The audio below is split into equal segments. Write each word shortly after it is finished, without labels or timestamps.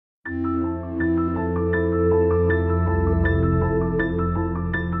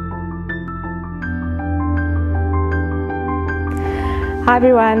Hi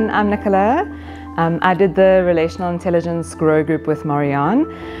everyone, I'm Nicola. I did the Relational Intelligence Grow Group with Marianne.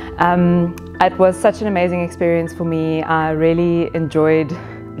 It was such an amazing experience for me. I really enjoyed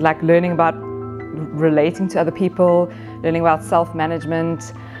learning about relating to other people, learning about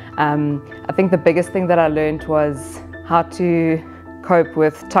self-management. I think the biggest thing that I learned was how to cope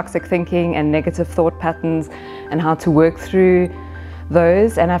with toxic thinking and negative thought patterns and how to work through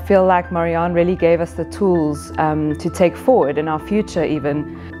those, and I feel like Marianne really gave us the tools to take forward in our future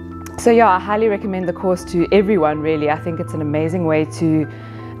even. So yeah, I highly recommend the course to everyone really. I think it's an amazing way to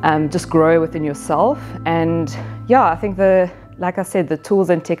just grow within yourself, and yeah, I think like I said, the tools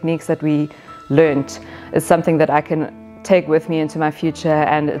and techniques that we learnt is something that I can take with me into my future,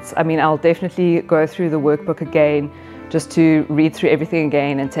 and I'll definitely go through the workbook again just to read through everything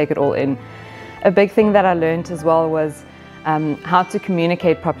again and take it all in. A big thing that I learnt as well was how to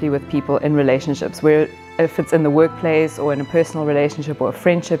communicate properly with people in relationships, if it's in the workplace or in a personal relationship or a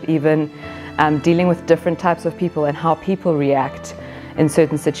friendship even, dealing with different types of people and how people react in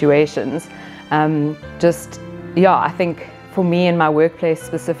certain situations. I think for me in my workplace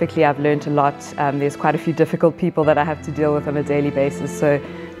specifically, I've learned a lot. There's quite a few difficult people that I have to deal with on a daily basis, so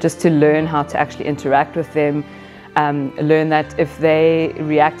just to learn how to actually interact with them, learn that if they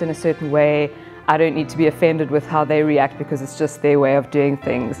react in a certain way, I don't need to be offended with how they react because it's just their way of doing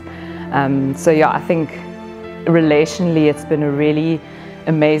things. So yeah, I think relationally it's been a really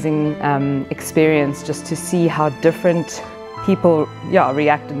amazing experience just to see how different people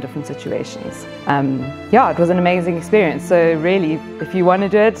react in different situations. It was an amazing experience. So really, if you want to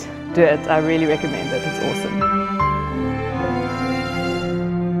do it, do it. I really recommend it. It's awesome.